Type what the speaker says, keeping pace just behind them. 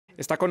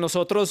Está con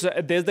nosotros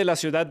desde la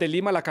ciudad de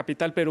Lima, la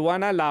capital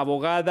peruana, la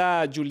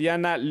abogada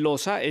Guiliana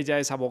Loza. Ella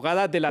es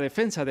abogada de la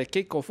defensa de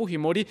Keiko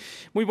Fujimori.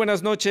 Muy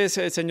buenas noches,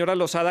 señora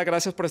Lozada.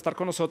 Gracias por estar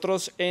con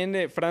nosotros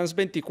en France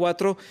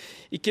 24.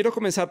 Y quiero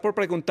comenzar por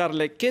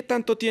preguntarle, ¿qué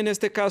tanto tiene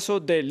este caso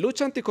de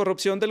lucha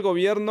anticorrupción del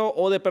gobierno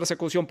o de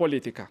persecución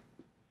política?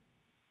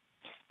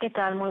 ¿Qué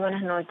tal? Muy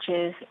buenas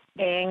noches.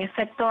 En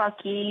efecto,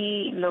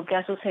 aquí lo que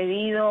ha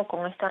sucedido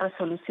con esta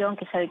resolución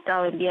que se ha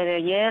dictado el día de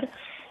ayer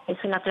es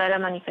una clara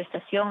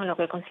manifestación en lo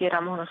que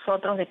consideramos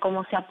nosotros de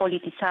cómo se ha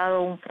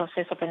politizado un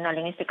proceso penal,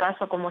 en este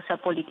caso cómo se ha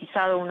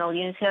politizado una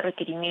audiencia de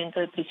requerimiento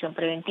de prisión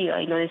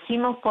preventiva. Y lo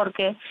decimos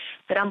porque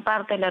gran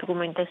parte de la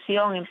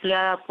argumentación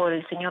empleada por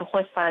el señor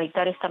juez para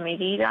dictar esta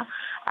medida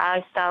ha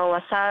estado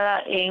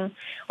basada en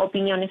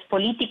opiniones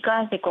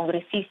políticas de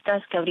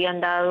congresistas que habrían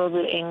dado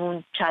en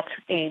un chat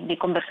de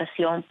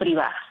conversación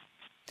privada.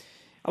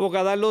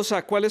 Abogada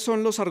Loza, ¿cuáles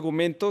son los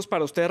argumentos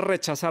para usted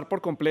rechazar por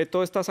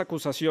completo estas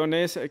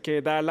acusaciones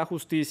que da la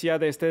justicia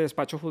de este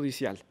despacho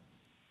judicial?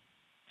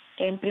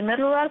 En primer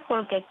lugar,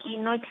 porque aquí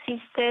no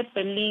existe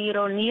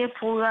peligro ni de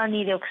fuga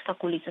ni de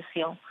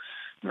obstaculización.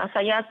 Más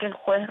allá que el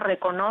juez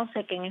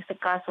reconoce que en este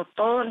caso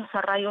todos los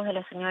arraigos de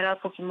la señora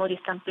Fujimori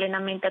están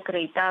plenamente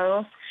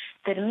acreditados,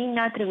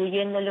 termina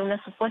atribuyéndole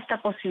una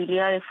supuesta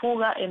posibilidad de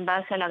fuga en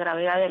base a la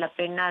gravedad de la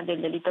pena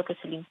del delito que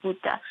se le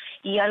imputa.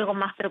 Y algo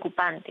más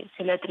preocupante,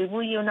 se le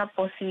atribuye una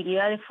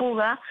posibilidad de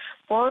fuga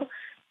por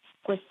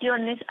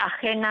cuestiones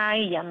ajenas a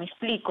ella. Me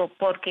explico,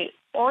 porque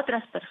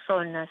otras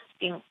personas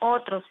en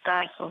otros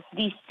casos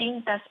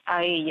distintas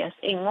a ellas,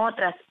 en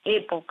otras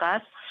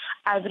épocas,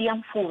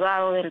 habrían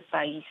fugado del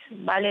país.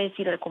 Vale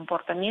decir, el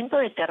comportamiento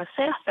de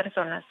terceras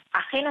personas,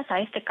 ajenas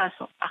a este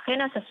caso,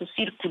 ajenas a su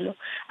círculo,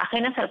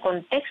 ajenas al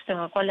contexto en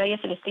el cual a ella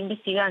se le está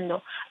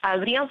investigando,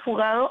 habrían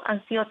fugado,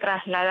 han sido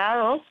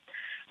trasladados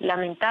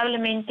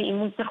lamentablemente y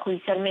muy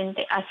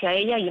perjudicialmente hacia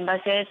ella, y en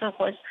base a eso el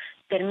juez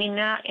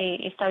termina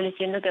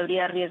estableciendo que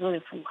habría riesgo de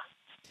fuga.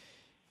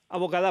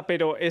 Abogada,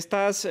 pero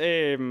esta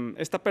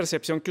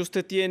percepción que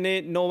usted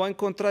tiene no va en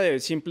contra de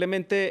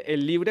simplemente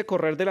el libre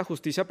correr de la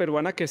justicia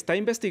peruana, que está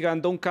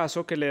investigando un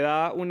caso que le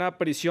da una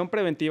prisión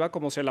preventiva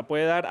como se la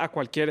puede dar a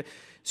cualquier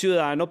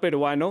ciudadano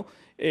peruano,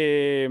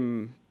 que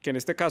en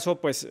este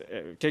caso, pues,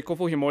 Keiko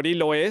Fujimori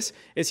lo es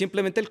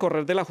simplemente el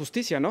correr de la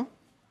justicia, ¿no?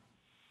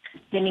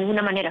 De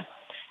ninguna manera.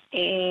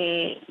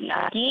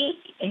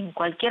 Aquí, en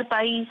cualquier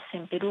país,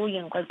 en Perú y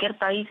en cualquier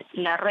país,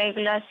 la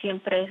regla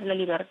siempre es la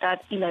libertad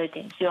y la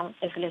detención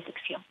es la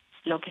excepción.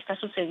 Lo que está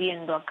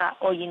sucediendo acá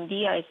hoy en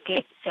día es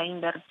que se ha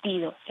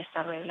invertido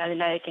esta regla.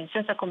 La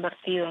detención se ha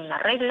convertido en la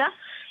regla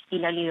y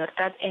la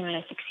libertad en la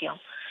excepción.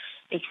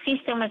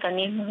 Existen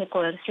mecanismos de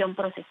coerción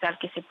procesal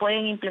que se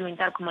pueden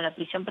implementar como la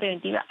prisión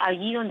preventiva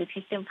allí donde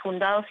existen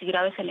fundados y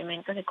graves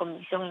elementos de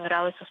comisión en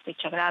grado de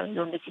sospecha grave,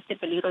 donde existe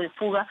peligro de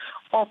fuga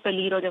o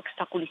peligro de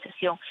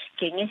obstaculización,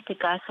 que en este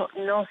caso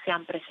no se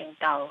han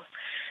presentado.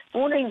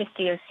 Una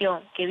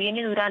investigación que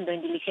viene durando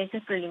en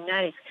diligencias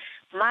preliminares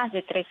más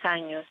de 3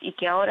 años y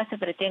que ahora se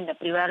pretende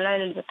privarla de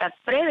la libertad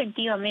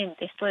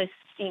preventivamente, esto es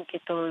sin que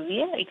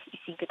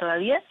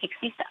todavía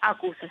exista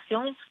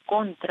acusación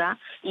contra,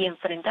 y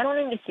enfrentar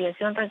una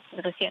investigación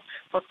recién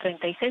por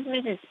 36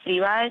 meses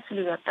privada de su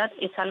libertad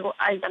es algo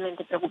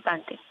altamente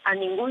preocupante. A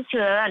ningún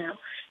ciudadano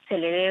se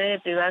le debe de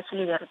privar su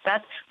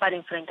libertad para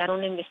enfrentar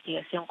una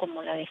investigación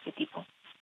como la de este tipo.